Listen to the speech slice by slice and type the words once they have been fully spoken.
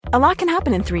A lot can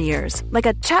happen in 3 years, like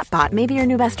a chatbot may be your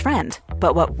new best friend.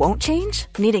 But what won't change?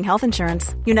 Needing health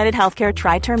insurance. United Healthcare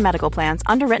Tri-Term Medical Plans,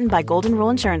 underwritten by Golden Rule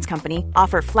Insurance Company,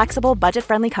 offer flexible,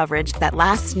 budget-friendly coverage that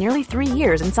lasts nearly 3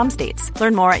 years in some states.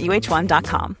 Learn more at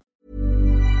uh1.com.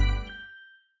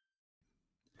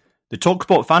 The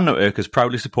TalkSport Fan Network is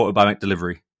proudly supported by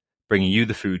McDelivery, bringing you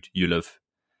the food you love.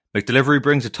 McDelivery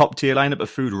brings a top-tier lineup of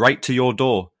food right to your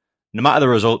door. No matter the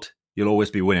result, you'll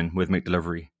always be winning with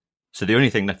McDelivery. So the only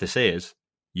thing left to say is,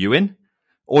 you in?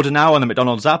 Order now on the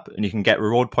McDonald's app and you can get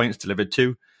reward points delivered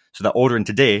too, so that ordering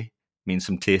today means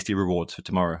some tasty rewards for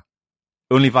tomorrow.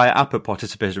 Only via app at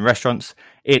participating restaurants,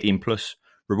 18 plus,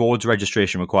 rewards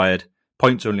registration required,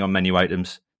 points only on menu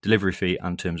items, delivery fee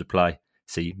and terms apply.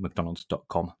 See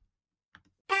mcdonalds.com.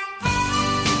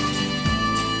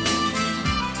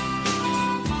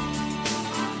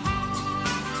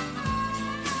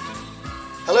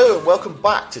 Hello and welcome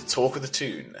back to Talk of the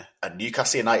Toon, a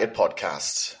Newcastle United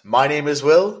podcast. My name is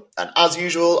Will, and as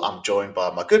usual, I'm joined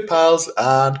by my good pals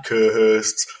and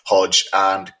co-hosts, Hodge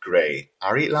and Gray. How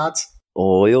are you, lads?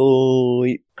 Oi,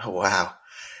 oi. Oh, wow.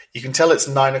 You can tell it's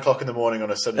 9 o'clock in the morning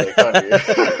on a Sunday, can't you?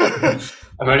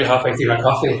 I'm only halfway through my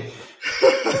coffee.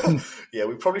 Yeah,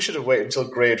 we probably should have waited until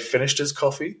Gray had finished his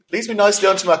coffee. Leads me nicely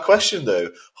onto my question, though.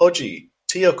 Hodgie,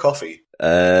 tea or coffee?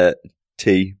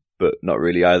 Tea, but not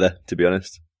really either, to be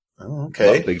honest. Oh, okay.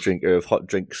 Not a big drinker of hot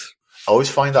drinks. I always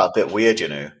find that a bit weird, you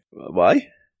know. Why?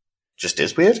 Just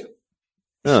is weird.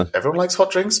 Oh. Everyone likes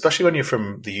hot drinks, especially when you're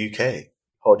from the UK.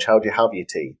 Hodge, how do you have your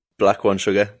tea? Black one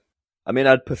sugar. I mean,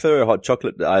 I'd prefer a hot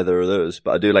chocolate to either of those,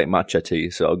 but I do like matcha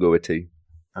tea, so I'll go with tea.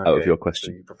 Okay, out of your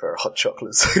question. So you prefer hot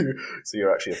chocolate, so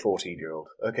you're actually a 14-year-old.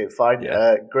 Okay, fine.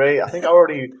 Yeah. Gray, I think I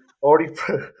already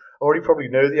probably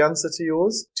know the answer to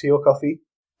yours. Tea or coffee?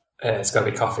 It's got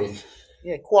to be coffee.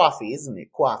 Yeah, coffee, isn't it?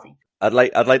 Coffee. I'd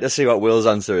like to see what Will's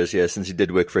answer is here, since he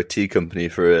did work for a tea company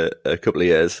for a couple of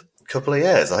years. Couple of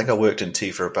years. I think I worked in tea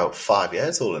for about 5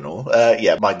 years, all in all.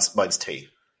 Yeah, mine's tea,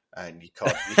 and you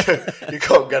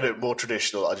can't get it more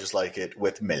traditional. I just like it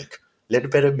with milk, little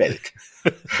bit of milk.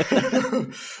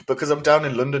 Because I'm down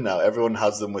in London now, everyone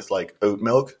has them with like oat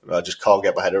milk. I just can't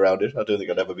get my head around it. I don't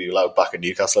think I'd ever be allowed back in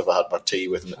Newcastle if I had my tea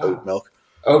with oat milk.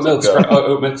 Oat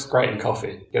milk's great in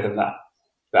coffee. Give them that.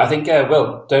 But I think,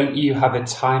 Will, don't you have a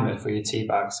timer for your tea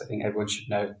bags? I think everyone should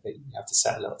know that you have to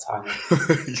set a little timer.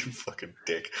 You fucking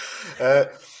dick.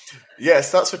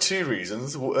 Yes, that's for two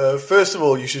reasons. First of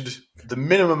all, the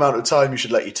minimum amount of time you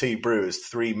should let your tea brew is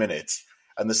 3 minutes.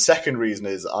 And the second reason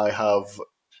is I have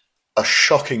a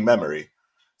shocking memory.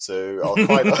 So I'll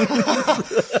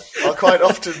quite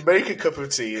often make a cup of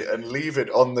tea and leave it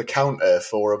on the counter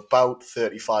for about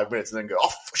 35 minutes and then go,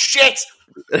 oh, shit!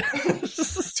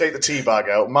 Take the tea bag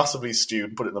out, massively stewed,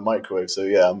 and put it in the microwave. So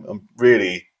yeah, I'm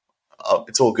really...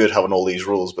 it's all good having all these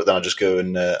rules, but then I just go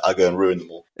and ruin them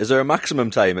all. Is there a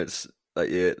maximum time it's that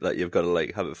you've got to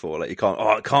like have it for? Like it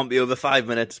can't be over 5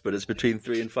 minutes, but it's between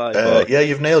 3 and 5. Yeah,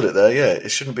 you've nailed it there. Yeah, it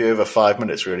shouldn't be over 5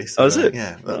 minutes really. So, is it?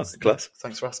 Yeah, that's class.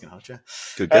 Thanks for asking, Hodge. Yeah.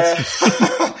 Good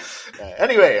guess.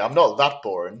 Anyway, I'm not that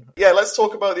boring. Yeah, let's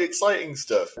talk about the exciting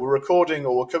stuff. We're coming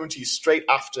to you straight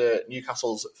after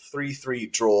Newcastle's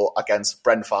 3-3 draw against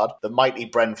Brentford, the mighty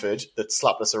Brentford that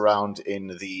slapped us around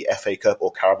in the FA Cup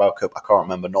or Carabao Cup. I can't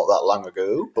remember, not that long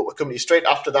ago. But we're coming to you straight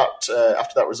after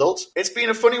that result. It's been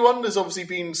a funny one. There's obviously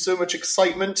been so much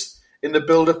excitement in the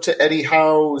build-up to Eddie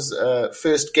Howe's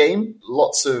first game.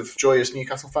 Lots of joyous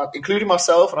Newcastle fans, including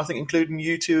myself, and I think including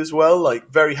you two as well, like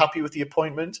very happy with the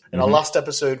appointment. In our last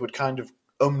episode, we'd kind of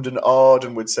ummed and ahed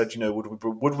and we'd said, you know,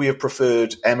 would we have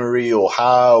preferred Emery or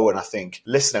Howe? And I think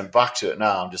listening back to it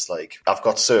now, I'm just like, I've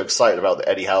got so excited about the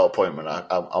Eddie Howe appointment.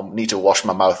 I need to wash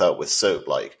my mouth out with soap,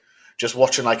 like. Just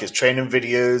watching like his training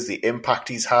videos, the impact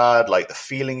he's had, like the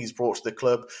feeling he's brought to the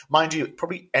club. Mind you,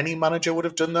 probably any manager would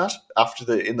have done that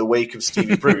in the wake of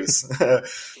Stevie Bruce.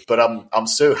 But I'm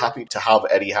so happy to have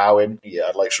Eddie Howe in. Yeah,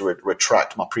 I'd like to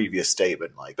retract my previous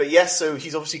statement. But yes, so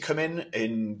he's obviously come in,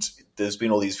 and there's been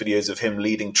all these videos of him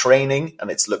leading training, and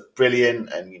it's looked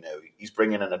brilliant. And you know, he's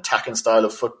bringing an attacking style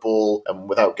of football. And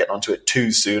without getting onto it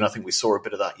too soon, I think we saw a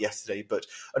bit of that yesterday. But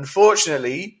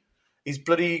unfortunately, he's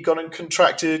bloody gone and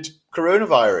contracted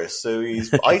coronavirus. So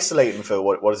he's isolating for,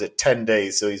 what is it, 10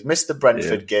 days. So he's missed the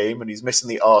Brentford game and he's missing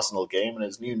the Arsenal game. And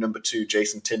his new number 2,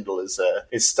 Jason Tindall,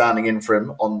 is standing in for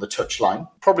him on the touchline.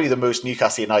 Probably the most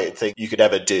Newcastle United thing you could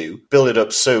ever do. Build it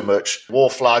up so much. Wore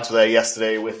flags were there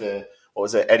yesterday with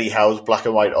Eddie Howe's black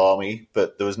and white army,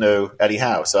 but there was no Eddie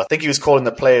Howe. So I think he was calling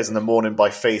the players in the morning by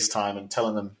FaceTime and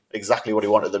telling them exactly what he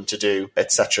wanted them to do,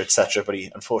 etc., etc. But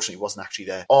he unfortunately wasn't actually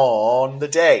there on the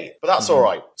day. But that's all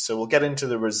right. So we'll get into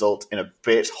the result in a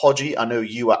bit. Hodgie, I know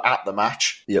you were at the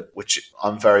match, which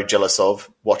I'm very jealous of,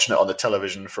 watching it on the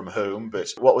television from home. But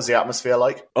what was the atmosphere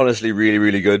like? Honestly, really,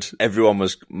 really good. Everyone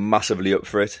was massively up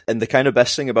for it. And the kind of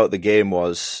best thing about the game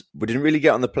was we didn't really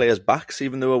get on the players' backs,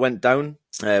 even though we went down.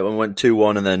 When we went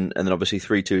 2-1 and then obviously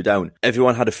 3-2 down.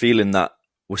 Everyone had a feeling that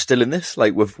we're still in this.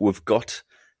 Like we've got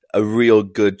a real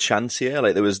good chance here.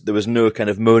 Like there was no kind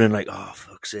of moaning like, oh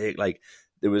fuck's sake. Like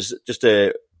there was just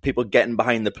people getting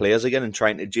behind the players again and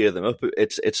trying to cheer them up.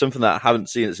 It's something that I haven't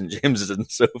seen at St James's in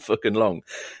so fucking long.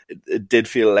 It did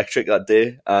feel electric that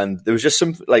day, and there was just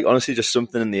honestly just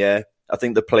something in the air. I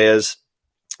think the players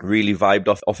really vibed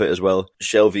off it as well.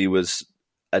 Shelvey was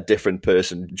a different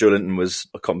person. Joelinton was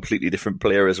a completely different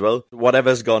player as well.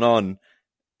 Whatever's gone on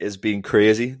is being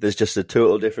crazy. There's just a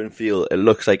total different feel. It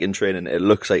looks like in training, it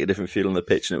looks like a different feel on the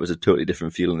pitch, and it was a totally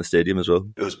different feel in the stadium as well.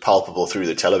 It was palpable through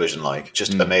the television, like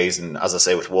just amazing. As I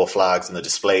say, with war flags and the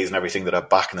displays and everything that are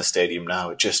back in the stadium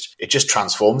now, it just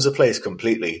transforms the place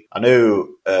completely. I know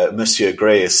Monsieur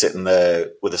Gray is sitting there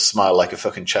with a smile like a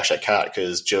fucking Cheshire cat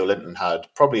because Joelinton had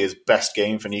probably his best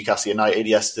game for Newcastle United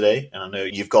yesterday, and I know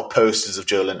you've got posters of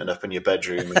Joelinton up in your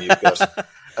bedroom and you've got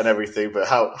and everything. But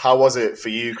how was it for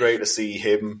you, Gray, to see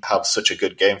him have such a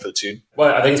good game for the team?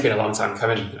 Well, I think it's been a long time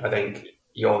coming. I think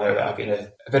you all know that I've been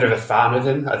a bit of a fan of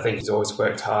him. I think he's always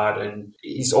worked hard and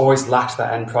he's always lacked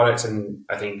that end product, and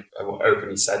I think I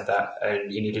openly said that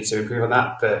and he needed to improve on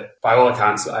that. But by all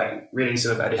accounts, like reading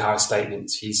some of Eddie Howe's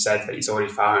statements, he said that he's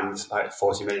already found like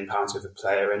 £40 million worth of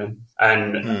player in him.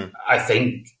 And I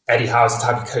think Eddie Howe's the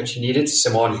type of coach he needed,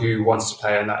 someone who wants to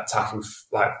play on that attacking,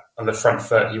 like on the front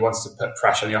foot. He wants to put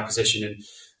pressure on the opposition, and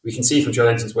we can see from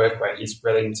Joelinton's work rate, he's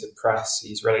willing to press,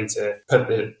 he's willing to put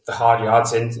the hard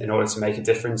yards in order to make a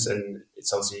difference, and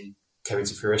it's obviously coming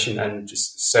to fruition, and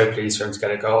just so pleased for him to get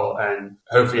a goal. And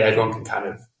hopefully everyone can kind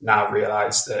of now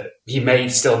realise that he may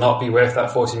still not be worth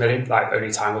that 40 million, like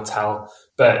only time will tell,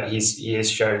 but he is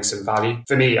showing some value.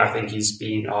 For me, I think he's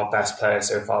been our best player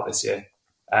so far this year,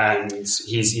 and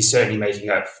he's certainly making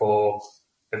up for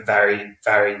a very,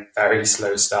 very, very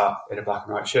slow start in a black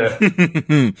and white shirt.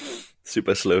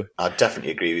 Super slow. I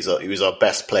definitely agree. He was our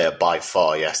best player by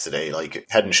far yesterday, like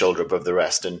head and shoulder above the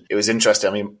rest. And it was interesting.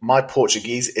 I mean, my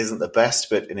Portuguese isn't the best,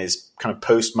 but in his kind of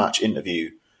post-match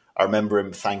interview, I remember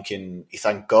him he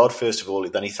thanked God first of all,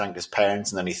 then he thanked his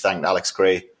parents, and then he thanked Alex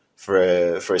Gray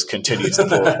for his continued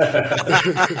support.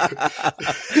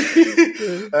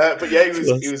 But yeah,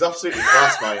 he was absolutely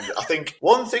class mind. I think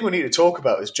one thing we need to talk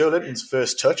about is Joelinton's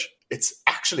first touch. It's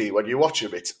actually, when you watch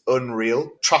him, it's unreal.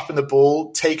 Trapping the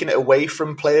ball, taking it away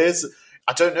from players.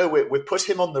 I don't know, we put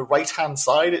him on the right-hand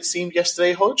side, it seemed,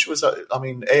 yesterday, Hodge.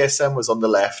 ASM was on the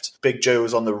left, Big Joe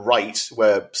was on the right,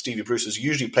 where Stevie Bruce was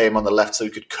usually playing him on the left so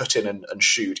he could cut in and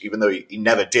shoot, even though he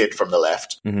never did from the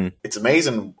left. Mm-hmm. It's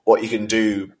amazing what you can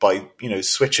do by,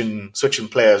 switching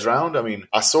players around. I mean,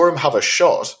 I saw him have a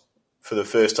shot for the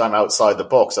first time outside the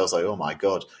box. I was like, oh my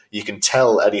God, you can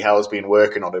tell Eddie Howe's been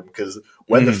working on him, because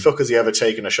when the fuck has he ever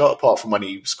taken a shot, apart from when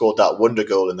he scored that wonder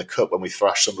goal in the cup when we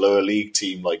thrashed some lower league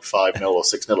team like 5-0 or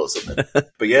 6-0 or something.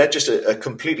 But yeah, just a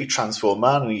completely transformed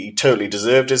man, and he totally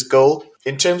deserved his goal.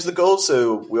 In terms of the goal,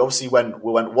 so we obviously went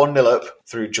 1-0 up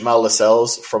through Jamal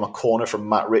Lascelles from a corner from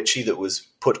Matt Ritchie that was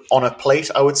put on a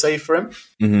plate, I would say, for him.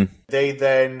 Mm-hmm. They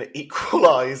then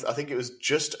equalised, I think it was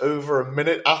just over a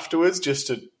minute afterwards, just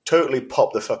to totally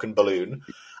pop the fucking balloon.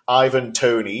 Ivan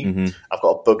Toney, I've got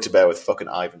a bug to bear with fucking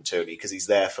Ivan Toney, because he's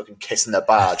there fucking kissing the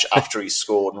badge after he's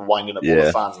scored and winding up all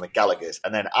the fans in the Gallagher.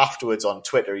 And then afterwards on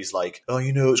Twitter, he's like, oh,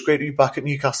 it's great to be back at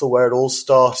Newcastle where it all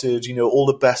started, all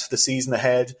the best for the season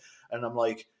ahead. And I'm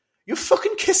like, you're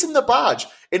fucking kissing the badge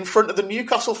in front of the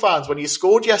Newcastle fans when you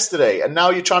scored yesterday, and now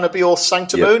you're trying to be all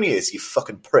sanctimonious. Yep. You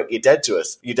fucking prick. You're dead to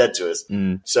us.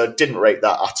 So I didn't rate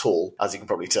that at all, as you can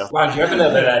probably tell. Wow, you have a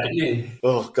little bit there, didn't you?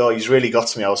 Oh, God, he's really got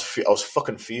to me. I was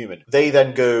fucking fuming. They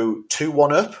then go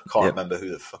 2-1 up. Can't remember who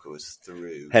the fuck it was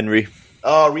through. Henry.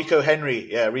 Oh, Rico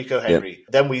Henry. Yeah, Rico Henry. Yep.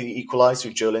 Then we equalise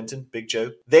through Joelinton, Big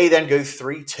Joe. They then go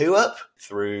 3-2 up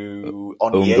through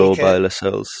Onyeka. Own goal by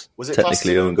Lascelles. Was it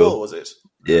technically own goal? Was it?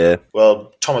 Yeah.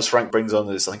 Well, Thomas Frank brings on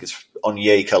this, I think it's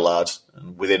Onyeka lad,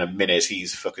 and within a minute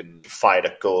he's fucking fired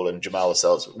a goal, and Jamal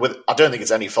Lascelles, I don't think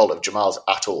it's any fault of Jamal's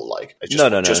at all. Like, it's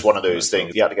just one of those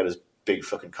things. He had to get his big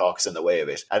fucking carcass in the way of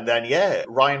it. And then,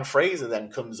 Ryan Fraser then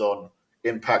comes on,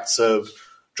 impact sub,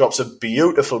 drops a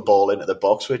beautiful ball into the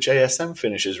box, which ASM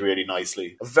finishes really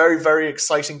nicely. A very, very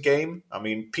exciting game. I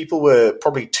mean, people were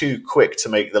probably too quick to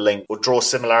make the link or draw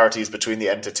similarities between the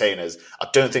entertainers. I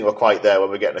don't think we're quite there when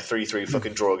we're getting a 3-3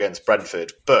 fucking draw against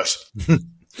Brentford, but...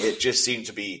 It just seemed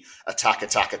to be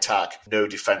attack, no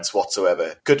defence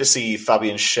whatsoever. Good to see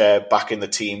Fabian Schär back in the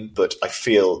team, but I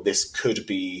feel this could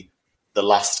be the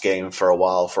last game for a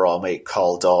while for our mate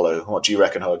Carl Darlow. What do you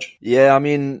reckon, Hodge? Yeah, I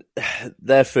mean,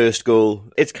 their first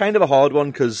goal, it's kind of a hard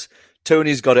one because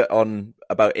Tony's got it on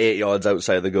about 8 yards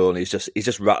outside of the goal and he's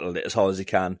just rattled it as hard as he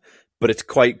can, but it's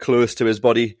quite close to his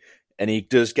body. And he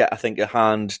does get, I think, a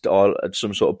hand or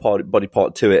some sort of body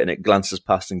part to it and it glances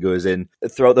past and goes in.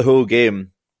 Throughout the whole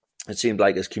game, it seemed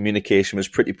like his communication was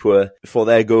pretty poor. For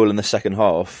their goal in the second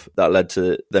half, that led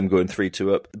to them going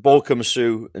 3-2 up. The ball comes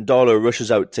through and Darlow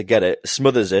rushes out to get it,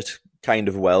 smothers it kind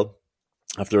of well,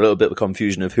 after a little bit of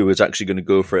confusion of who was actually going to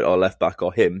go for it, or left back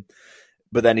or him.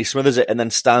 But then he smothers it and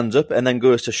then stands up and then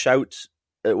goes to shout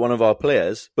at one of our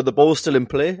players. But the ball's still in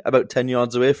play, about 10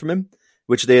 yards away from him,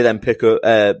 which they then pick up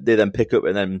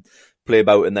and then play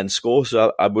about and then score.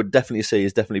 So I would definitely say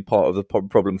he's definitely part of the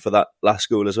problem for that last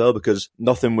goal as well, because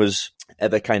nothing was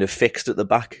ever kind of fixed at the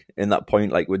back in that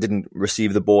point. Like, we didn't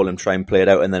receive the ball and try and play it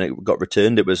out and then it got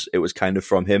returned. It was kind of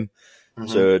from him.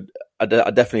 Mm-hmm. So I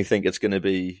definitely think it's going to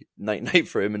be night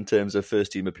for him in terms of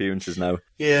first team appearances now.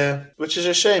 Yeah, which is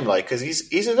a shame, like, because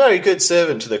he's a very good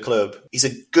servant to the club. He's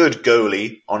a good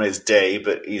goalie on his day,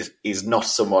 but he's not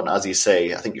someone, as you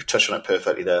say, I think you've touched on it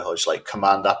perfectly there, Hodge, like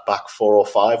command that back 4 or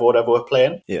 5 or whatever we're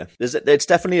playing. Yeah, it's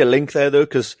definitely a link there though,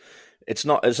 because it's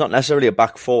not necessarily a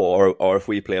back 4 or if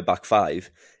we play a back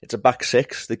 5, it's a back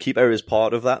 6. The keeper is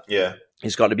part of that. Yeah.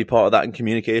 He's got to be part of that in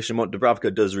communication. What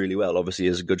Dubravka does really well, obviously,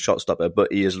 is a good shot stopper,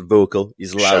 but he is vocal,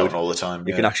 he's loud. Shouting all the time.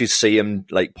 You can actually see him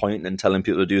like pointing and telling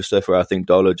people to do stuff, where I think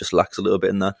Darlow just lacks a little bit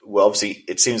in that. Well, obviously,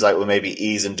 it seems like we're maybe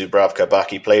easing Dubravka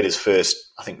back. He played his first,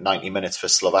 I think, 90 minutes for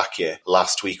Slovakia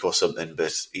last week or something,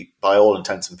 but by all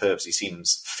intents and purposes, he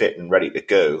seems fit and ready to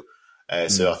go.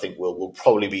 So I think we'll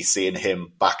probably be seeing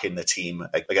him back in the team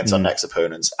against our next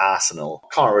opponents, Arsenal.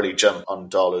 Can't really jump on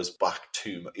Darlow's back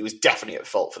too much. He was definitely at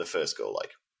fault for the first goal, like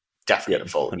definitely at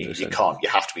fault. You can't. You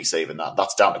have to be saving that.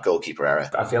 That's down to goalkeeper error.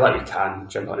 I feel like we can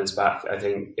jump on his back. I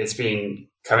think it's been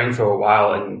coming for a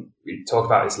while, and we talk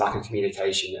about his lack of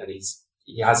communication, and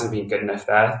he hasn't been good enough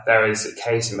there. There is a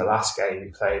case in the last game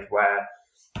we played where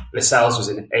Lascelles was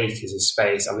in acres of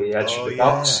space on the edge of the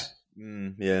box.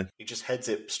 Yeah. He just heads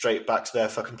it straight back to their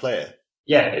fucking player.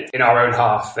 Yeah, in our own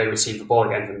half, they receive the ball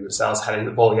again from themselves, heading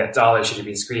the ball, yet Darlow should have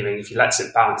been screaming, if he lets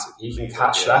it bounce, he can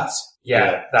catch that.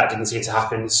 Yeah, that didn't seem to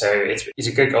happen. So he's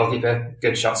a good goalkeeper,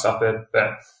 good shot stopper,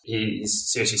 but he's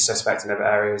seriously suspect in other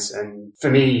areas. And for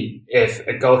me, if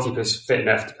a goalkeeper's fit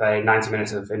enough to play 90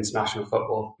 minutes of international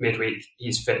football midweek,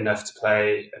 he's fit enough to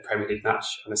play a Premier League match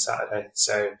on a Saturday.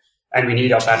 And we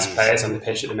need our best players on the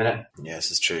pitch at the minute.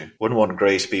 Yes, it's true. Wouldn't want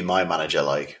Gray to be my manager.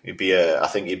 Like, I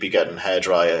think he'd be getting the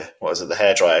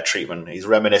hairdryer treatment. He's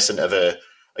reminiscent of a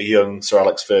young Sir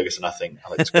Alex Ferguson, I think.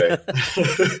 Alex Gray.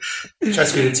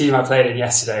 Trust me, the team I played in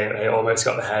yesterday, they almost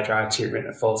got the hairdryer treatment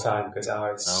at full time because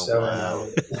I was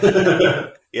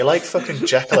annoyed. You're like fucking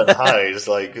Jekyll and Hyde.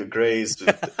 Like, Gray's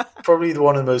probably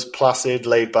one of the most placid,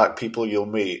 laid-back people you'll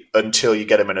meet until you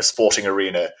get him in a sporting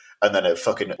arena. And then a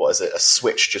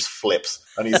switch just flips,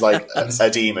 and he's like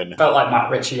a demon. Felt like Matt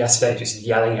Ritchie yesterday, just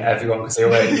yelling at everyone because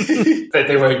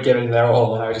they weren't giving their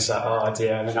all, and I was just like, oh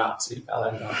dear, I'm an absolute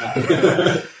bellend on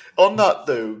that. On that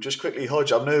though, just quickly,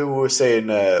 Hodge, I know we were saying,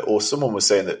 or someone was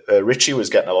saying that Ritchie was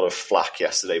getting a lot of flack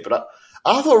yesterday, but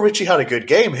I thought Ritchie had a good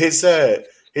game. His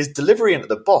delivery into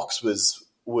the box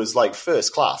was like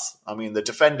first class. I mean, the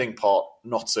defending part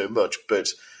not so much, but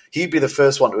he'd be the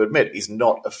first one to admit he's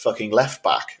not a fucking left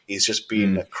back. He's just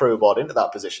been crowbarred into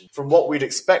that position. From what we'd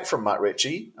expect from Matt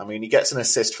Ritchie, I mean, he gets an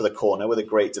assist for the corner with a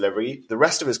great delivery. The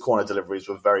rest of his corner deliveries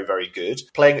were very, very good.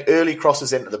 Playing early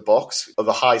crosses into the box of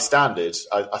a high standard,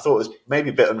 I thought it was maybe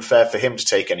a bit unfair for him to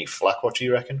take any flack. What do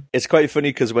you reckon? It's quite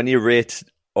funny because when you rate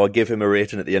or give him a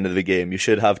rating at the end of the game, you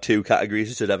should have 2 categories.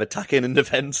 You should have attacking and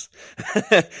defence,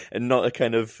 and not a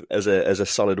kind of as a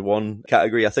solid one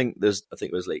category. I think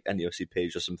it was like NUFC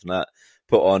page or something like that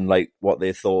put on like what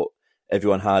they thought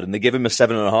everyone had, and they give him a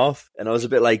 7.5. And I was a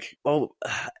bit like, well,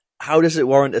 how does it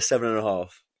warrant a 7.5?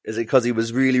 Is it because he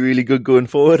was really, really good going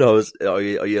forward, or are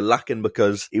you lacking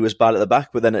because he was bad at the back?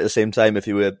 But then at the same time, if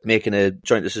you were making a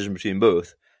joint decision between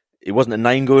both, it wasn't a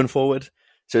 9 going forward.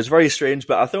 So it's very strange,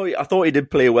 but I thought he did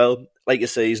play well. Like you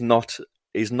say, he's not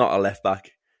a left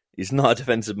back. He's not a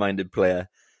defensive minded player.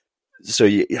 So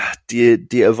do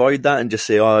you avoid that and just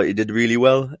say, oh, he did really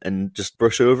well and just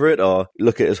brush over it, or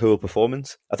look at his whole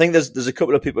performance? I think there's a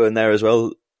couple of people in there as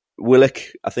well. Willock,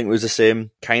 I think, was the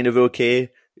same, kind of okay,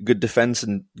 good defence,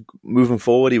 and moving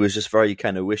forward, he was just very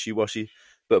kind of wishy-washy.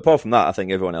 But apart from that, I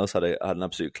think everyone else had an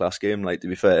absolute class game, like, to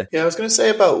be fair. Yeah, I was going to say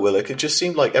about Willock, it just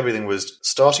seemed like everything was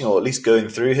starting, or at least going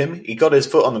through him. He got his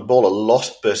foot on the ball a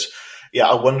lot, but yeah,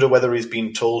 I wonder whether he's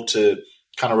been told to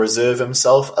kind of reserve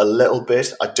himself a little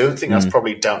bit. I don't think that's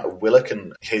probably down to Willock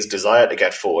and his desire to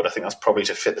get forward. I think that's probably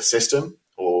to fit the system,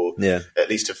 or at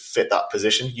least to fit that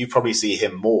position. You probably see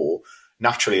him more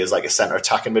naturally as like a centre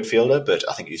attacking midfielder, but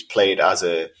I think he's played as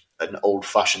an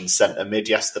old-fashioned centre mid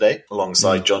yesterday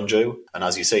alongside John Joe. And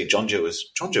as you say, John Joe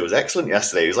was excellent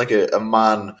yesterday. He was like a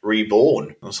man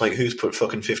reborn. I was like, who's put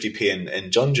fucking 50p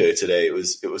in John Joe today? It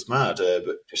was mad.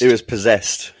 But he was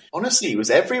possessed. Honestly, he was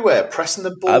everywhere, pressing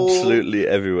the ball. Absolutely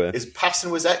everywhere. His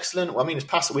passing was excellent. Well, I mean, his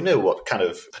passing, we know what kind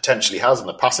of potential he has on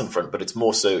the passing front, but it's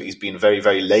more so he's been very,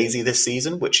 very lazy this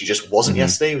season, which he just wasn't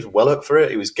yesterday. He was well up for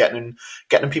it. He was getting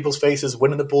in people's faces,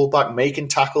 winning the ball back, making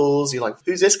tackles. You're like,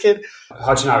 who's this kid?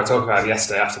 Hodge and I were talking about him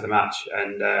yesterday after the match,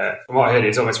 and from what I heard, it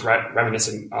was almost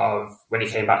reminiscent of when he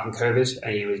came back from COVID,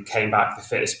 and he came back the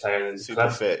fittest player in the Super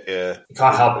club. Fit, yeah. You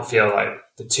can't help but feel like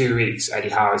the 2 weeks Eddie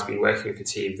Howe has been working with the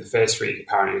team, the first week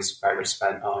apparently was very much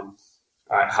spent on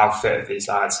how fit are these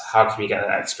lads, how can we get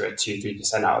an extra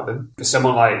 2-3% out of them. For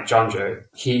someone like John Joe,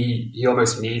 he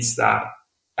almost needs that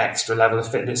extra level of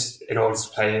fitness in order to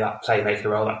play that playmaker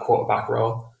role, that quarterback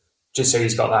role, just so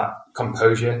he's got that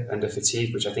composure under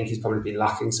fatigue, which I think he's probably been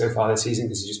lacking so far this season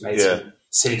because he just made some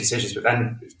silly decisions. But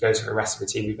then it goes for the rest of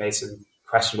the team, we made some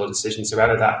questionable decisions. So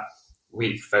whether that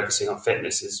week focusing on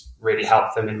fitness has really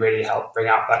helped them and really helped bring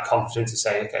out that confidence to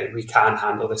say, okay, we can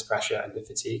handle this pressure under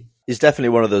fatigue. He's definitely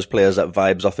one of those players that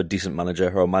vibes off a decent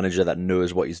manager, or a manager that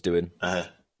knows what he's doing.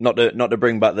 Not to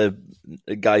bring back the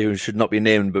guy who should not be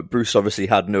named, but Bruce obviously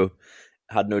had no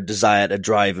desire to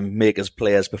drive and make his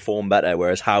players perform better,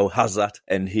 whereas Howe has that,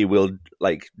 and he will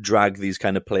like drag these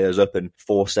kind of players up and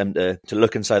force them to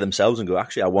look inside themselves and go,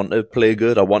 actually, I want to play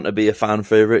good, I want to be a fan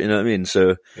favourite, you know what I mean?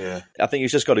 So I think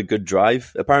he's just got a good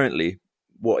drive. Apparently,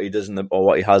 what he does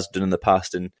what he has done in the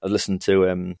past, and I listened to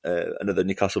another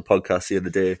Newcastle podcast the other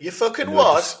day. You fucking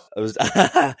what?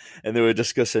 And they were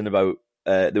discussing about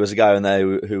there was a guy on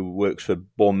there who works for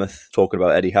Bournemouth talking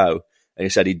about Eddie Howe, and he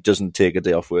said he doesn't take a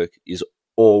day off work. He's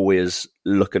always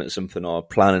looking at something or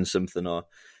planning something, or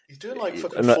he's doing like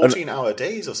fucking 14-hour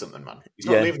days or something, man. He's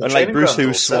not leaving the and like Bruce,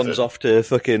 who swans off to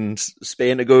fucking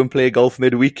Spain to go and play golf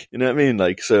midweek. You know what I mean?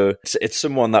 Like, so it's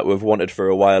someone that we've wanted for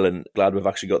a while, and glad we've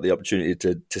actually got the opportunity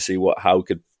to see what Howe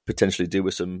could potentially do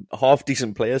with some half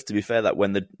decent players. To be fair, that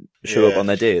when they show up on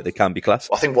their day, they can be class.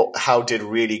 I think what Howe did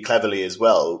really cleverly as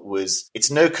well was,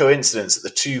 it's no coincidence that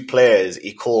the two players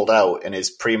he called out in his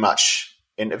pre-match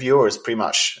interview or his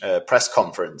pre-match press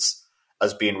conference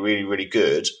as being really, really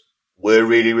good were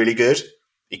really, really good.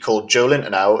 He called Joe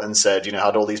Linton out and said,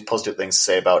 had all these positive things to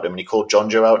say about him. And he called John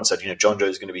Joe out and said, John Joe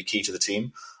is going to be key to the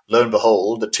team. Lo and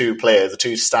behold, the two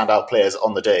standout players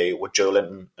on the day were Joe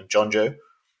Linton and John Joe.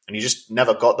 And you just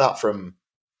never got that from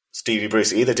Stevie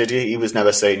Bruce either, did you? He was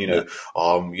never saying,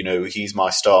 he's my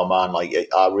star man. Like,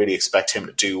 I really expect him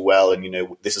to do well. And,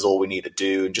 this is all we need to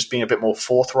do. And just being a bit more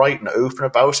forthright and open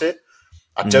about it.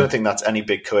 I don't think that's any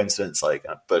big coincidence,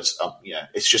 but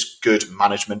it's just good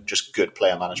management, just good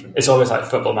player management. It's always like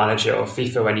Football Manager or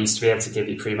FIFA when he used to be able to give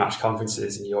you pre-match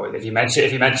conferences, and if you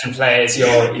mention players,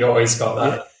 you always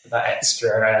got that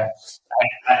extra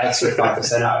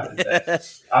 5% out of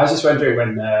it. I was just wondering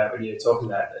when you were talking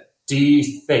there, do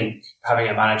you think having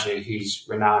a manager who's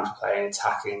renowned for playing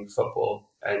attacking football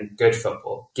and good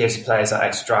football gives players that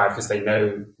extra drive because they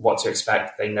know what to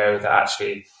expect? They know that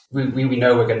actually we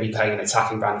know we're going to be playing an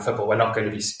attacking brand of football. We're not going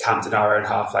to be camped in our own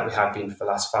half like we have been for the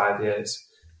last 5 years.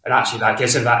 And actually that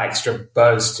gives them that extra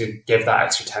buzz to give that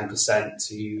extra 10%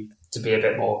 to be a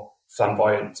bit more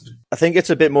flamboyant. I think it's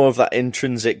a bit more of that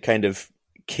intrinsic kind of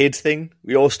kid thing.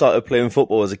 We all started playing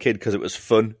football as a kid because it was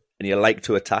fun and you like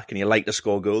to attack and you like to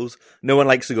score goals. No one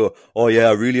likes to go, oh yeah,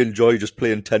 I really enjoy just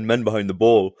playing 10 men behind the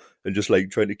ball and just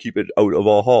like trying to keep it out of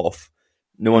our half.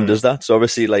 No one does that. So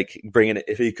obviously, like, bringing it,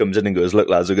 if he comes in and goes, look,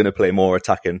 lads, we're going to play more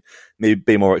attacking, maybe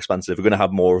be more expansive, we're going to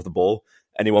have more of the ball.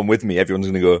 Anyone with me, everyone's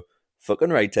going to go, fucking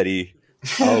right, Teddy.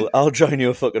 I'll join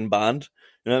your fucking band.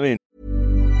 You know what I mean?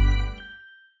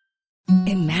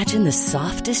 Imagine the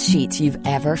softest sheets you've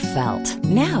ever felt.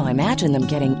 Now imagine them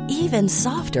getting even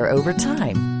softer over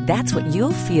time. That's what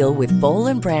you'll feel with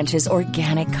Boll & Branch's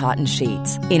organic cotton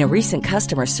sheets. In a recent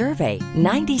customer survey,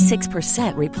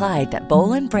 96% replied that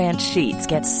Boll & Branch sheets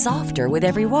get softer with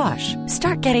every wash.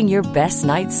 Start getting your best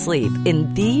night's sleep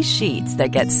in these sheets that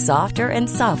get softer and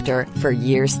softer for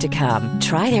years to come.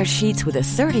 Try their sheets with a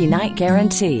 30-night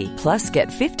guarantee. Plus, get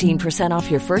 15% off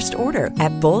your first order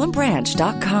at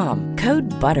bollandbranch.com.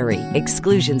 Code BUTTERY.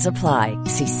 Exclusions apply.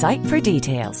 See site for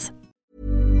details.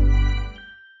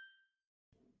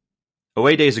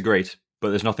 Away days are great, but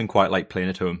there's nothing quite like playing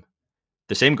at home.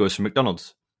 The same goes for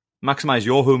McDonald's. Maximise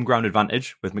your home ground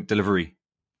advantage with McDelivery.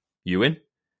 You in?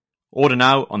 Order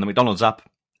now on the McDonald's app,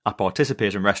 at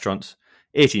participating restaurants,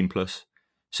 18 plus.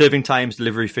 Serving times,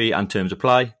 delivery fee and terms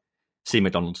apply. See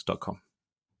mcdonalds.com.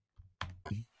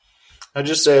 I'd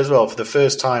just say as well, for the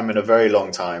first time in a very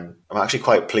long time, I'm actually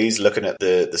quite pleased looking at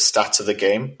the stats of the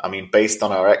game. I mean, based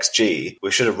on our XG,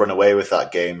 we should have run away with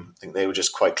that game. I think they were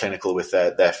just quite clinical with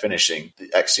their finishing. The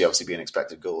XG obviously being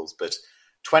expected goals, but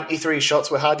 23 shots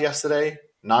were had yesterday,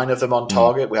 9 of them on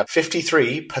target. We had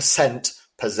 53%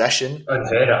 possession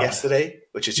yesterday,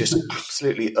 which is just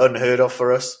absolutely unheard of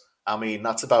for us. I mean,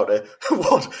 that's about a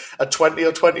 20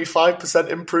 or 25%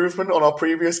 improvement on our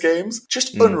previous games.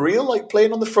 Just unreal, like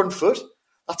playing on the front foot.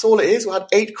 That's all it is. We had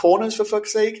 8 corners, for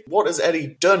fuck's sake. What has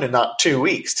Eddie done in that 2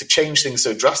 weeks to change things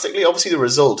so drastically? Obviously, the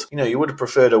result, you would have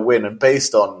preferred a win. And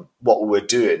based on what we were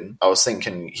doing, I was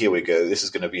thinking, here we go. This is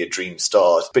going to be a dream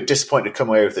start. A bit disappointed to come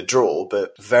away with the draw,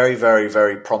 but very, very,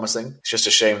 very promising. It's just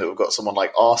a shame that we've got someone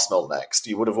like Arsenal next.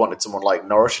 You would have wanted someone like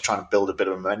Norwich to try and build a bit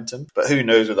of momentum. But who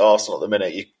knows with Arsenal at the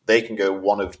minute? They can go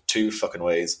one of 2 fucking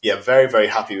ways. Yeah, very, very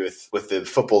happy with the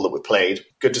football that we played.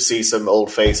 Good to see some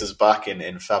old faces back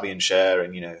in Fabian Schär.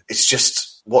 And, it's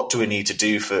just, what do we need to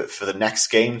do for the next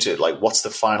game to, what's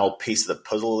the final piece of the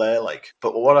puzzle there?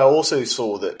 But what I also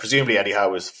saw that presumably Eddie Howe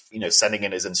was, sending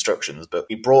in his instructions, but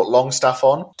he brought Longstaff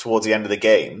on towards the end of the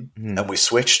game and we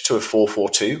switched to a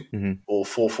 4-4-2 or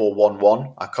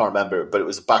 4-4-1-1. I can't remember, but it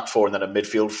was a back 4 and then a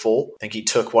midfield 4. I think he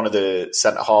took one of the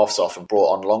centre halves off and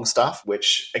brought on Longstaff,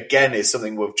 which again is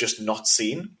something we've just not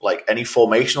seen, like any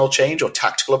formational change or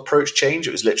tactical approach change.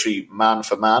 It was literally man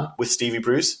for man with Stevie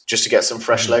Bruce just to get some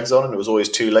fresh legs on, and it was always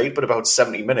too late. But about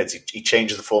 70 minutes, he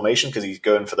changes the formation because he's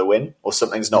going for the win or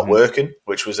something's not working,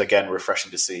 which was again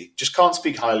refreshing to see. Just can't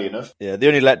speak highly enough. Yeah, the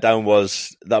only letdown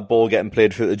was that ball getting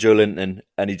played through to Joe Linton,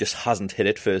 and he just hasn't hit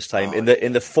it first time.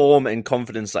 In the form and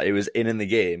confidence that he was in the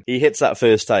game, he hits that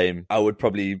first time. I would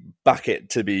probably back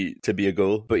it to be a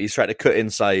goal, but he's trying to cut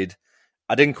inside.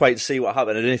 I didn't quite see what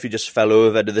happened. I don't know if he just fell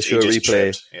over. Did the show replay?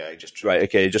 Tripped. Yeah, he just tripped. Right,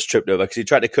 okay, he just tripped over because he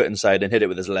tried to cut inside and hit it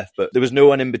with his left, but there was no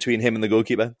one in between him and the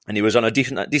goalkeeper, and he was on a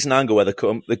decent angle where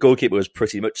the goalkeeper was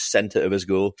pretty much centre of his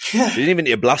goal. Yeah. He didn't even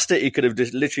need to blast it. He could have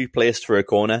just literally placed for a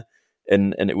corner,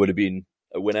 and it would have been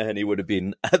a winner, and he would have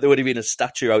been there would have been a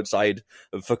statue outside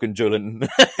of fucking Joe Linton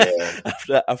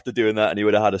after doing that, and he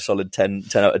would have had a solid 10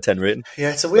 out of 10 rating. Yeah,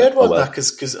 it's a weird one, that,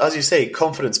 because as you say,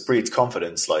 confidence breeds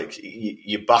confidence. Like,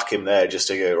 you back him there just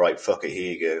to go, right, fuck it,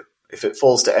 here you go. If it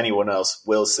falls to anyone else,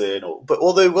 Wilson, but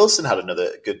although Wilson had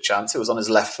another good chance, it was on his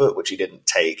left foot, which he didn't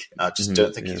take. I just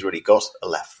don't think he's really got a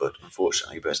left foot,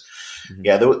 unfortunately. But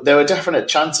yeah, there were definite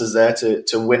chances there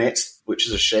to win it, which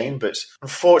is a shame. But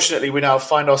unfortunately, we now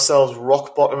find ourselves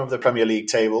rock bottom of the Premier League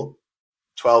table.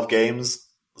 12 games,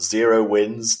 0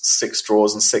 wins, 6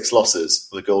 draws and 6 losses,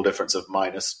 with a goal difference of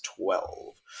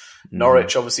 -12.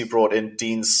 Norwich obviously brought in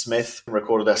Dean Smith and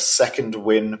recorded their 2nd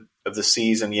win of the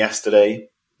season yesterday.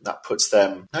 That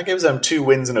gives them 2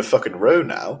 wins in a fucking row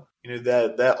now.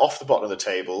 They're off the bottom of the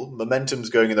table. Momentum's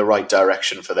going in the right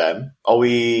direction for them. Are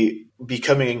we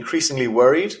becoming increasingly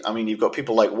worried? I mean, you've got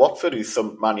people like Watford who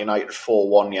thumped Man United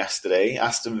 4-1 yesterday.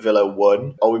 Aston Villa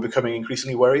won. Are we becoming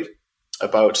increasingly worried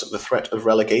about the threat of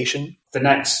relegation? The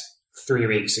next 3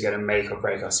 weeks are going to make or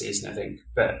break our season, I think.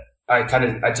 But I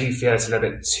do feel it's a little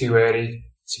bit too early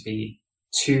to be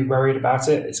too worried about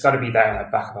it. It's got to be there in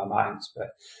the back of our minds, but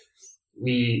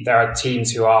there are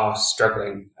teams who are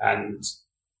struggling, and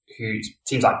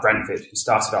teams like Brentford, who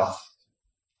started off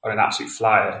on an absolute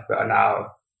flyer, but are now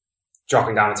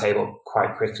dropping down the table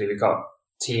quite quickly. We've got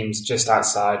teams just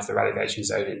outside the relegation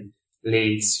zone in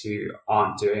Leeds who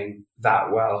aren't doing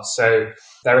that well. So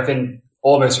they're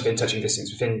almost within touching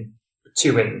distance, within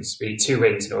 2 wins. We need 2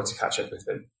 wins in order to catch up with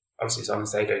them. Obviously, as long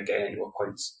as they don't gain any more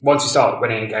points. Once you start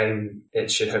winning a game,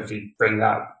 it should hopefully bring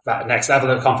that next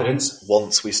level of confidence.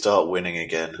 Once we start winning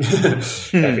again.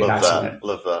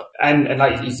 Love that. And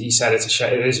like you said, it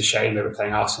is a shame that we're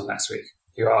playing Arsenal next week,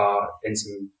 who are in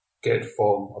some good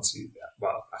form, obviously,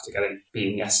 after getting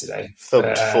beaten yesterday.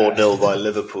 Thumped 4-0 by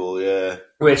Liverpool, yeah.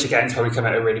 Which, again, is probably come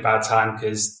at a really bad time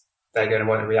because they're going to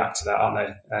want to react to that, aren't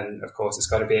they? And of course, it's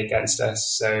got to be against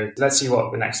us. So let's see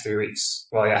what the next 3 weeks,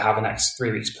 how the next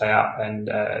 3 weeks play out, and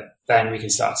then we can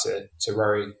start to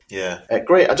worry. Yeah,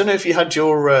 great. I don't know if you had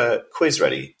your quiz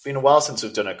ready. It's been a while since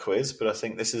we've done a quiz, but I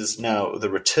think this is now the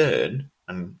return,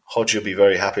 and Hodge will be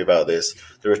very happy about this,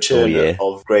 the return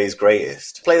of Gray's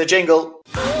Greatest. Play the jingle.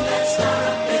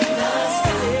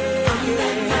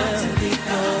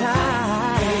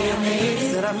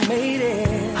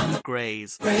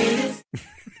 Gray's.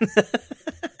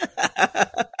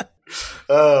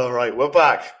 Oh, right, we're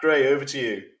back. Gray, over to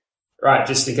you. Right,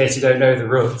 just in case you don't know the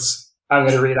rules, I'm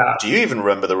going to read out. Do you even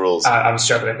remember the rules? I'm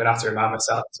struggling, but I have to remind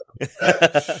myself.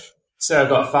 So I've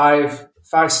got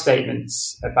five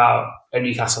statements about a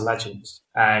Newcastle legend,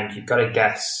 and you've got to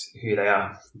guess who they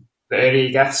are. The earlier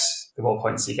you guess, the more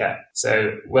points you get.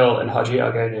 So Will and Hodgie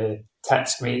are going to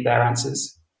text me their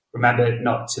answers. Remember,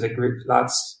 not to the group,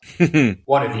 lads.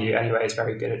 One of you, anyway, is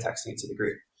very good at texting to the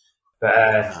group.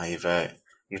 But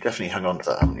you've definitely hung on to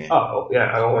that, haven't you? Oh, yeah,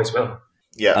 I always will.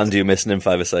 Yeah. And you missing him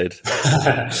 5-a-side.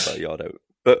 About yard out.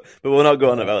 But we'll not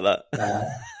go on about that.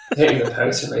 Hitting the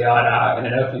post from the yard out in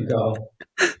an open goal.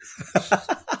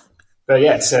 But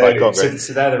yeah, so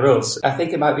they're the rules. I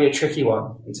think it might be a tricky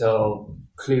one until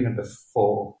clue number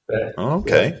 4. But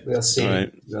okay. We'll see. Right.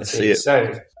 We'll see.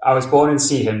 So I was born in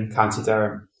Seaham, County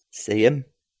Durham. Seaham?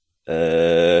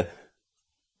 I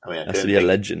has to be a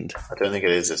legend. I don't think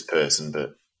it is this person, but...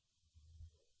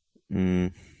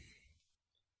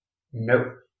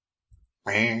 Nope.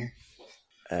 I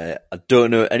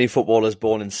don't know any footballers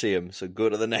born in Seaham, so go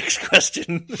to the next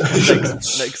question.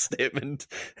 next statement.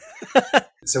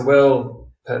 So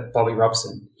Will put Bobby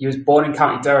Robson. He was born in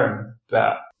County Durham,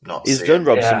 but... He's done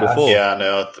Robson before. Yeah,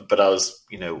 no, but I was,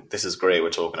 this is great we're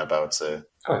talking about, so...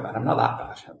 Oh, man, I'm not that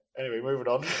bad. Anyway, moving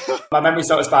on. My memory's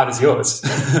not as bad as yours.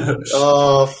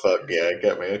 Oh, fuck, yeah,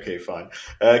 get me. Okay, fine.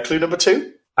 Clue number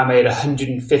 2? I made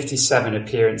 157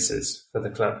 appearances for the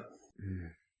club.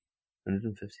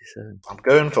 157. I'm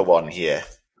going for one here,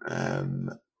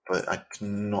 but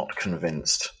I'm not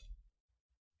convinced.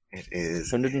 It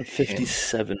is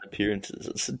 157 appearances.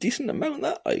 It's a decent amount,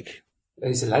 that, like.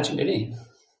 He's a legend, isn't he?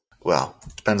 Well,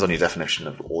 depends on your definition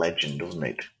of legend, doesn't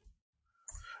it?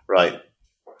 Right.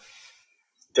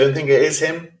 Don't think it is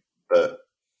him, but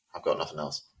I've got nothing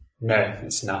else. No,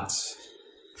 it's not.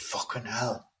 Fucking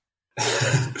hell.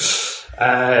 This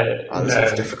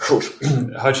is difficult.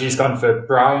 Hodgie's gone for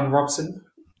Brian Robson.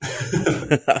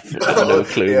 No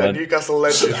clue, man. Newcastle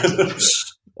legend.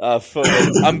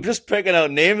 I'm just picking out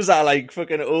names that are like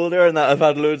fucking older and that have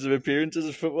had loads of appearances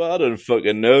in football. I don't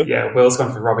fucking know. Yeah, Will's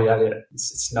gone for Robbie Elliott.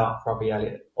 It's not Robbie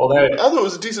Elliott. Although I thought it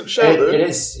was a decent show, though. It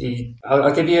is.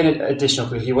 I'll give you an additional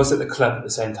clue. He was at the club at the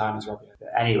same time as Robbie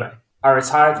Elliott. Anyway, I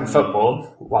retired from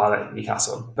football while at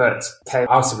Newcastle, but came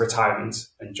out of retirement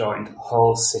and joined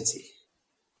Hull City.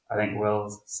 I think Will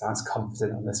sounds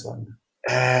confident on this one.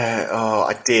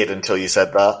 I did until you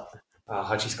said that. Oh,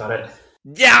 Hodgie's got it.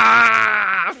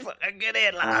 Yeah! Fucking get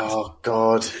in, lads. Oh,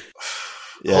 God.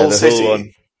 Yeah, Hull the City. whole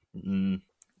one.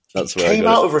 That's where Came I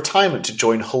got out of retirement to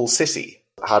join Hull City.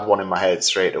 I had one in my head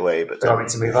straight away, but... Do you want me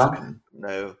to move on?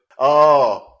 No.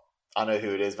 Oh, I know who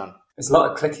it is, man. There's a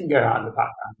lot of clicking going on in the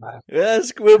background, man.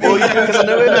 Yes, we'll be Because I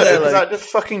know it there. Because I just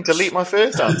fucking delete my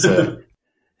first answer.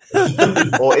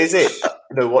 Or is it?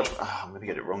 No, watch. Oh, I'm going to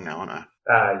get it wrong now, aren't I?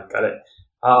 Ah, you got it.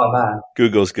 Oh, man.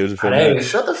 Google's good for I know. that.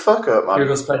 Shut the fuck up, man.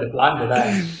 Google's played the blinder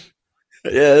there.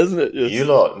 Yeah, isn't it? Just, You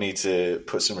lot need to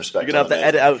put some respect you're going to have to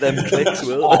edit out them clicks,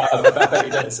 Will. I bet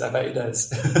he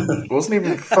does. It wasn't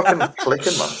even fucking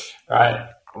clicking, man. Right.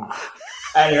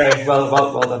 Anyway, well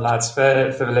done, lads.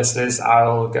 For the listeners,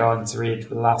 I'll go on to read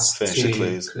the last Finish two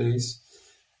the clues.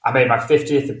 I made my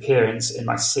 50th appearance in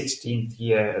my 16th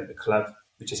year at the club,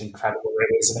 which is incredible,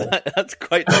 really, isn't it? That's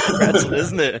quite depressing,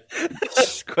 isn't it?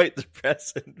 That's quite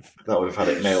depressing. That we've had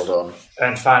it nailed on.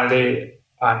 And finally,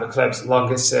 I'm the club's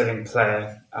longest-serving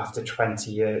player after 20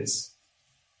 years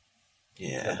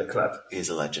Yeah. at the club. He's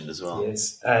a legend as well. He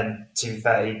is. And to be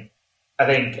fair, I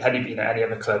think had he been at any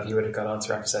other club, he would have gone on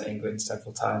to represent England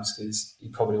several times because he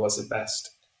probably was the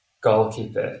best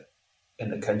goalkeeper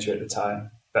in the country at the time.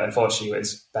 But unfortunately, he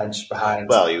was benched behind.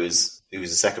 Well, he was the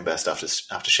second best after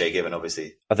Shay Given,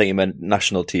 obviously. I think he meant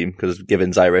national team because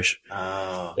Given's Irish.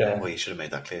 Oh, Yeah. well, you should have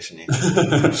made that clear, shouldn't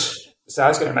you? So I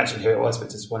was going to mention who it was, but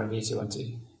does one of you two want to?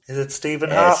 Is it Stephen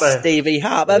Harper? Stevie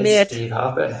Harper, It's mate. Steve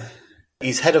Harper.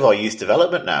 He's head of our youth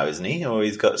development now, isn't he? Or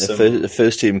he's got some... The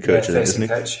first team coach, Yeah, isn't he?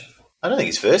 coach. I don't think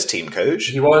he's first team coach.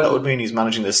 He was- That would mean he's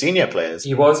managing the senior players.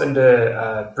 He was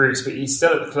under Bruce, but he's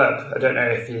still at the club. I don't know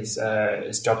if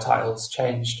his job title's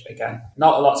changed again.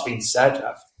 Not a lot's been said.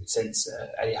 since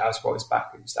Eddie House brought us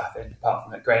back with staff in, apart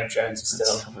from that Graham Jones is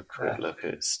still... Let's have a quick look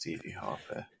at Stevie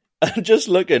Harper. I'm just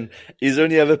looking. He's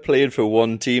only ever played for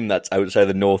one team that's outside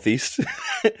the Northeast.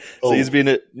 So he's been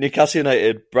at Newcastle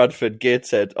United, Bradford,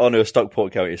 Gateshead. Oh no,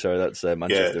 Stockport County. Sorry, that's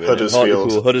Manchester. Yeah,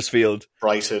 Huddersfield. Huddersfield.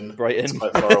 Brighton. It's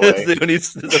quite far away. It's the only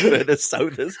the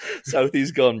south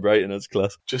he's gone. Brighton, that's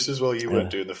class. Just as well you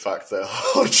weren't doing the fact that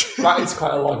Hodge. Brighton's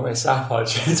quite a long way south,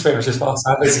 Hodge. It's pretty much as far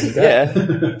south as you can get.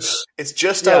 Yeah. It's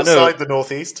just outside the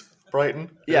Northeast.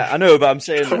 Brighton. Yeah, I know, but I'm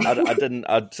saying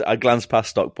I glanced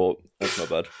past Stockport. That's not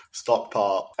bad.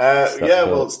 Stockport. Yeah,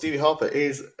 well, Stevie Harper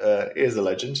is a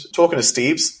legend. Talking of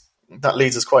Steves, that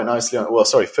leads us quite nicely on. Well,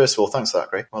 sorry, first of all, thanks for that,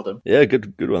 Greg. Well done. Yeah,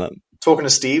 good one. That. Talking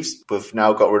of Steves, we've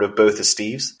now got rid of both the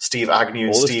Steves. Steve Agnew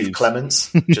and Steve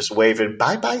Clements just waving,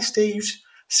 bye-bye, Steves.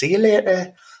 See you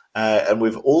later. And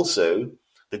we've also,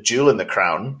 the jewel in the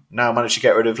crown, now managed to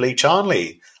get rid of Lee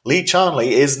Charnley. Lee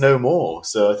Charnley is no more,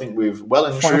 so I think we've well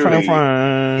and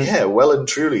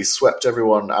truly swept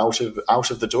everyone out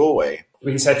of the doorway.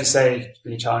 We can safely say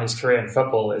Lee Charnley's career in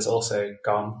football is also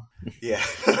gone. Yeah,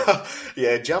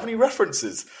 yeah. Do you have any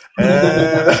references?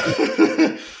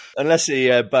 Unless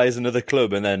he buys another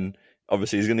club, and then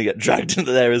obviously he's going to get dragged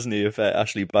into there, isn't he? If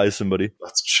Ashley buys somebody,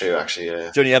 that's true. Actually, yeah.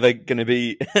 It's only ever going to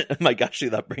be Mike Ashley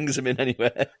that brings him in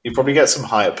anywhere. You probably get some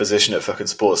higher position at fucking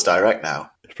Sports Direct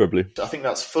now. Probably. I think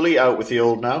that's fully out with the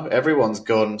old now. Everyone's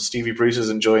gone. Stevie Bruce is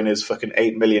enjoying his fucking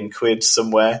 8 million quid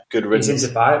somewhere. Good riddance. He's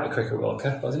in Dubai at the Cricket World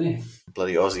Cup, wasn't he?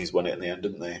 Bloody Aussies won it in the end,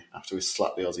 didn't they? After we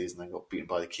slapped the Aussies and then got beaten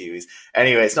by the Kiwis.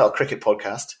 Anyway, it's not a cricket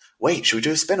podcast. Wait, should we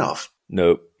do a spin-off?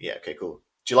 No. Yeah, okay, cool.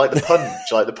 Do you like the pun? Do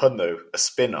you like the pun, though? A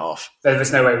spin-off.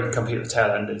 There's no way we can compete with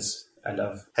Tailenders. End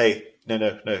of. Hey, no.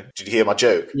 Did you hear my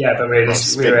joke? Yeah, but we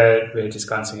were just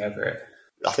glancing over it.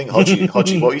 I think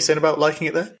Hodgie, what were you saying about liking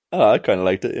it there? Oh, I kind of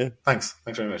liked it, yeah. Thanks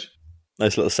very much.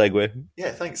 Nice little segue.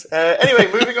 Yeah, thanks.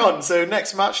 Anyway, moving on. So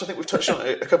next match, I think we've touched on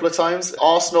it a couple of times.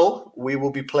 Arsenal, we will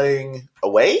be playing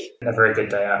away. Never a good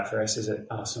day out for us, is it?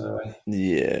 Arsenal away.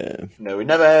 Yeah. No, we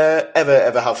never,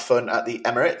 ever have fun at the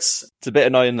Emirates. It's a bit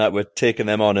annoying that we're taking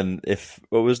them on, and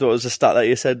what was the stat that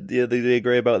you said the other day,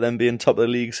 Gray, about them being top of the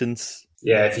league since...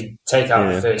 Yeah, if you take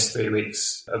out the first 3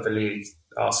 weeks of the league,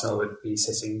 Arsenal would be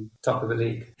sitting top of the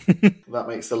league. That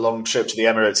makes the long trip to the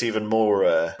Emirates even more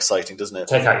exciting, doesn't it?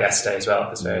 Take out yesterday as well,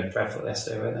 because they were dreadful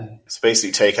yesterday, weren't they? So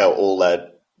basically take out all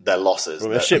their losses. Well,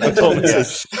 their shit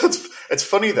performances. Yeah. It's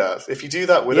funny that if you do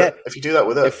that with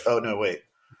us, oh no, wait.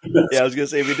 Yeah, I was going to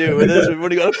say, if we do it with us, we've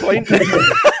only got a point.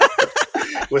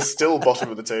 We're still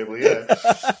bottom of the table, yeah.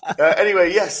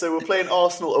 Anyway, yes, so we're playing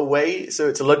Arsenal away. So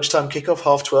it's a lunchtime kickoff,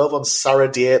 12:30 on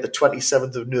Saturday, the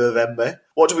 27th of November.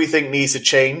 What do we think needs to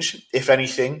change, if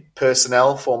anything,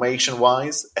 personnel,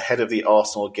 formation-wise, ahead of the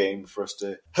Arsenal game for us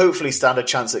to hopefully stand a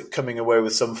chance at coming away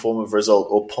with some form of result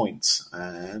or points?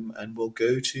 And we'll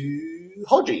go to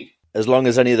Hodgie. As long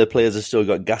as any of the players have still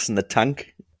got gas in the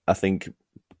tank, I think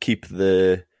keep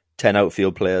the 10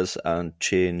 outfield players and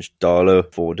change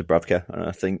Darlow for Dubravka. And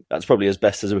I think that's probably as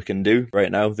best as we can do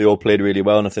right now. They all played really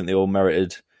well, and I think they all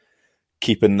merited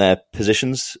keeping their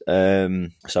positions. So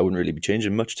I wouldn't really be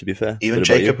changing much, to be fair. Even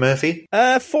Jacob Murphy?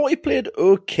 I thought he played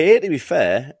okay, to be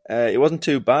fair. It wasn't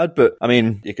too bad, but I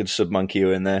mean, you could sub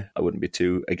Manquillo in there. I wouldn't be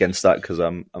too against that because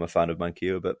I'm a fan of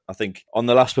Manquillo. But I think on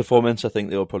the last performance, I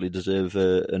think they all probably deserve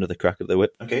another crack at their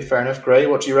whip. Okay, fair enough. Gray,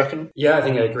 what do you reckon? Yeah, I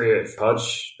think I agree with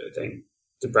Hodge. I think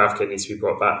Dubravka needs to be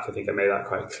brought back. I think I made that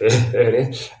quite clear earlier.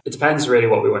 It depends really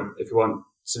what we want. If we want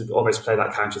to almost play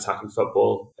that counter-attacking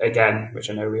football again, which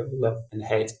I know we all love and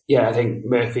hate. Yeah, I think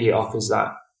Murphy offers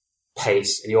that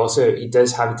pace, and he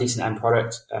does have a decent end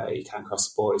product. He can cross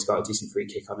the ball. He's got a decent free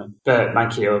kick on him. But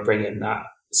Manquillo will bring in that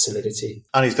solidity.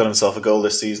 And he's got himself a goal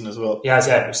this season as well. Yeah,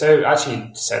 so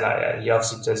actually to say that, he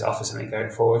obviously does offer something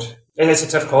going forward. It's a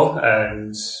tough call,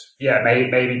 and yeah,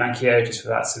 maybe Manquillo just for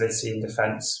that solidity in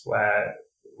defence where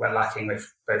we're lacking with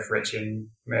both Rich and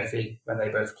Murphy when they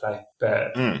both play.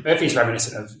 But Murphy's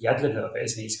reminiscent of Yedlin a little bit,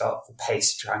 isn't he? He's got the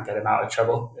pace to try and get him out of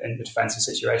trouble in the defensive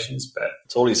situations. But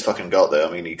it's all he's fucking got, though.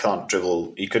 I mean, he couldn't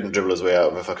dribble his way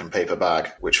out of a fucking paper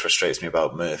bag, which frustrates me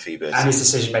about Murphy. But and his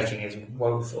decision-making is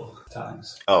woeful at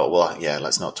times. Oh, well, yeah,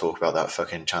 let's not talk about that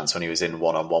fucking chance when he was in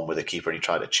one-on-one with a keeper and he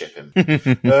tried to chip him.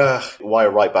 Why a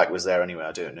right-back was there anyway,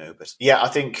 I don't know. But yeah, I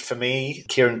think for me,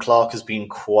 Kieran Clark has been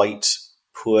quite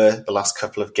poor the last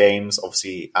couple of games,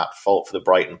 obviously at fault for the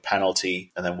Brighton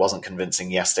penalty, and then wasn't convincing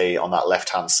yesterday on that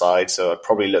left-hand side. So I'd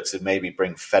probably look to maybe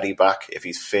bring Fede back if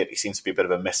he's fit. He seems to be a bit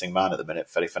of a missing man at the minute,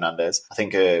 Fede Fernandez. I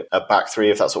think a back three,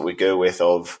 if that's what we go with,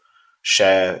 of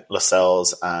Cher,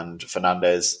 Lascelles and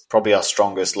Fernandez, probably our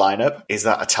strongest lineup. Is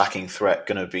that attacking threat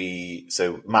going to be...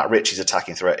 So Matt Ritchie's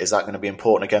attacking threat, is that going to be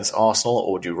important against Arsenal,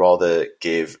 or would you rather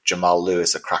give Jamal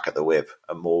Lewis a crack at the whip,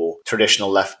 a more traditional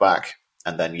left-back?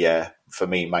 And then, for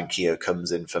me, Manquillo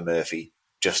comes in for Murphy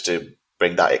just to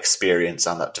bring that experience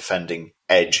and that defending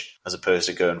edge as opposed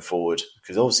to going forward.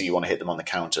 Because obviously you want to hit them on the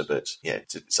counter, but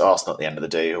it's Arsenal at the end of the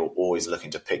day who are always looking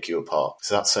to pick you apart.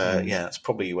 So that's that's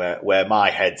probably where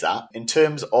my head's at. In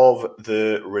terms of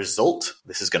the result,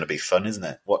 this is going to be fun, isn't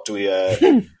it? What do we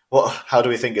how do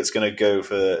we think it's going to go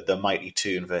for the mighty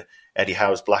two and for Eddie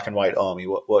Howe's Black and White Army?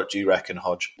 What do you reckon,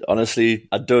 Hodge? Honestly,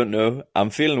 I don't know. I'm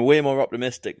feeling way more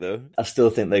optimistic though. I still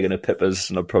think they're going to pip us,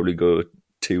 and I'll probably go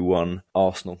 2-1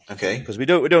 Arsenal. Okay. Because we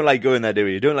don't like going there, do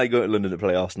we? We don't like going to London to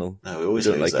play Arsenal. No, we always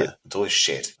don't like it. It's always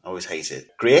shit. I always hate it.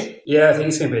 Great? Yeah, I think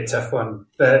it's going to be a tough one.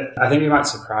 But I think we might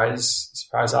surprise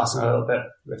Arsenal a little bit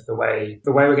with the way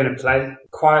we're going to play.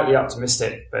 Quietly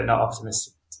optimistic, but not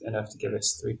optimistic enough to give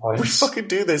us 3 points. We fucking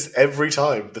do this every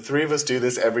time. The three of us do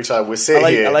this every time. We're sitting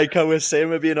here. I like how we're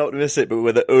saying we're being optimistic, but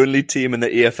we're the only team in the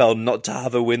EFL not to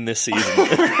have a win this season.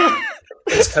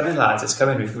 It's coming, lads. It's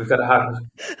coming. We've got to have...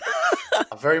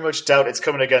 I very much doubt it's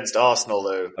coming against Arsenal,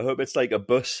 though. I hope it's like a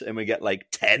bus and we get like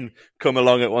 10 come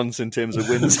along at once in terms of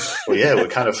wins. Well, yeah, we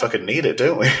kind of fucking need it,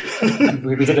 don't we?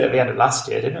 We did it at the end of last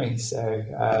year, didn't we? So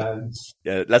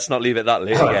let's not leave it that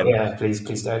late again. Yeah,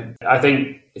 please don't. I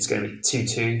think it's going to be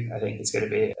 2-2. I think it's going to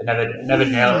be another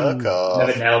nail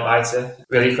biter.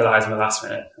 Really equalise in the last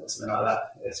minute or something like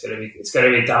that. It's going to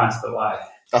be down to the wire.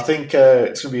 I think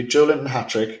it's going to be a Joe Linton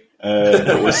hat-trick.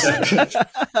 We're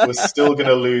still going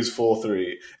to lose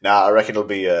 4-3. I reckon it'll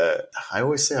be... I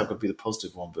always say I've got to be the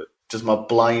positive one, but does my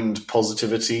blind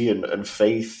positivity and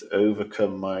faith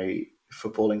overcome my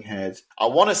footballing head? I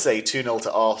want to say 2-0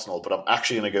 to Arsenal, but I'm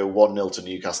actually going to go 1-0 to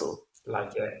Newcastle.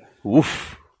 Like it.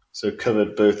 Oof. So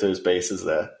covered both those bases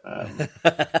there.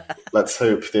 Let's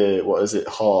hope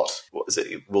Heart. What is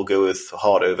it? We'll go with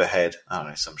Heart overhead. I don't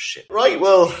know, some shit. Right,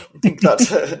 well, I think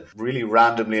that really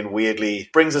randomly and weirdly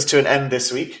brings us to an end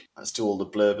this week. Let's do all the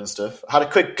blurb and stuff. I had a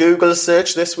quick Google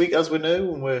search this week, as we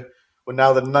know, and we're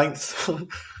now the ninth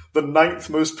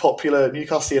most popular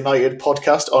Newcastle United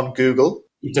podcast on Google.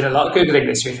 You've done a lot of Googling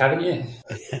this week, haven't you?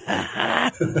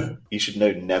 You should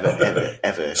know never, ever,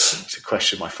 ever to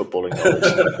question my footballing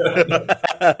knowledge.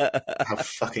 How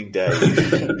fucking dare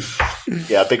you?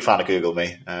 Yeah, big fan of Google,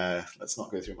 me. Let's not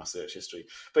go through my search history.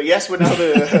 But yes, we're now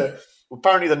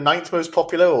apparently the 9th most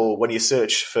popular, or when you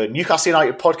search for Newcastle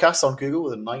United podcast on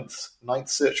Google, the 9th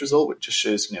search result, which just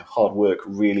shows hard work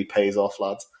really pays off,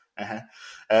 lads. We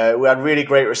had really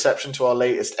great reception to our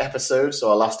latest episode, so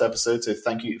our last episode, so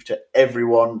thank you to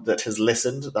everyone that has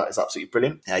listened. That is absolutely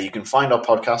brilliant. You can find our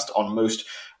podcast on most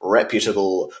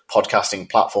reputable podcasting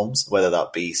platforms, whether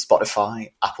that be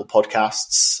Spotify, Apple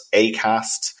Podcasts,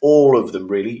 Acast, all of them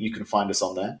really. You can find us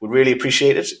on there. We'd really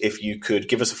appreciate it if you could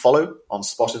give us a follow on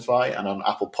Spotify and on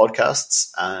Apple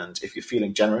Podcasts, and if you're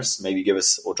feeling generous, maybe give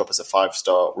us or drop us a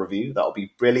 5-star review. That'll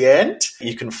be brilliant.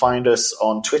 You can find us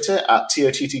on Twitter at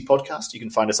TOTT Podcast. You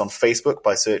can find us on Facebook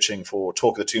by searching for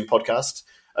Talk of the Toon Podcast.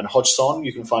 And Hodgson,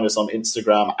 you can find us on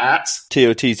Instagram at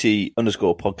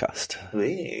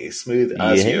TOTT_podcast. Smooth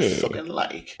as you fucking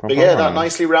like. But yeah, that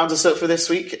nicely rounds us up for this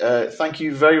week. Thank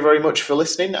you very, very much for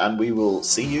listening, and we will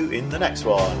see you in the next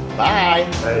one. Bye.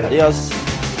 Adios.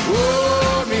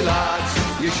 Whoa, me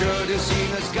lads, you should have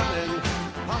seen us gunning,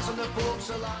 passing the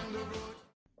folks along the road.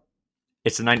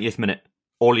 It's the 90th minute.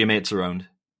 All your mates around.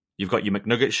 You've got your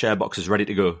McNugget share boxes ready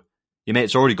to go. Your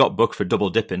mate's already got booked for double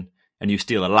dipping, and you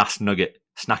steal a last nugget,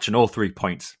 snatching all 3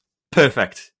 points.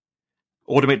 Perfect.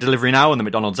 Order McDelivery now on the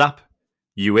McDonald's app.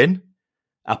 You in?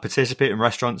 At participating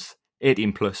restaurants,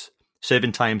 18 plus,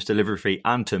 serving times, delivery fee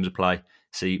and terms apply.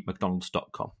 See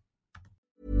mcdonalds.com.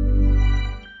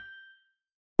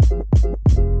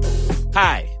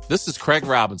 Hi, this is Craig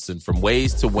Robinson from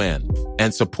Ways to Win,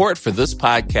 and support for this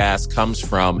podcast comes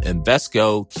from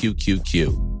Invesco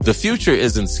QQQ. The future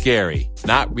isn't scary.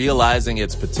 Not realizing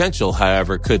its potential,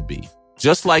 however, could be.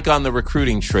 Just like on the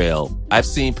recruiting trail, I've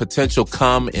seen potential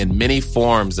come in many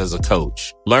forms as a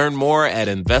coach. Learn more at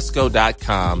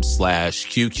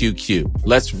Invesco.com/QQQ.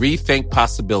 Let's rethink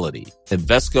possibility.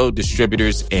 Invesco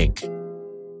Distributors, Inc.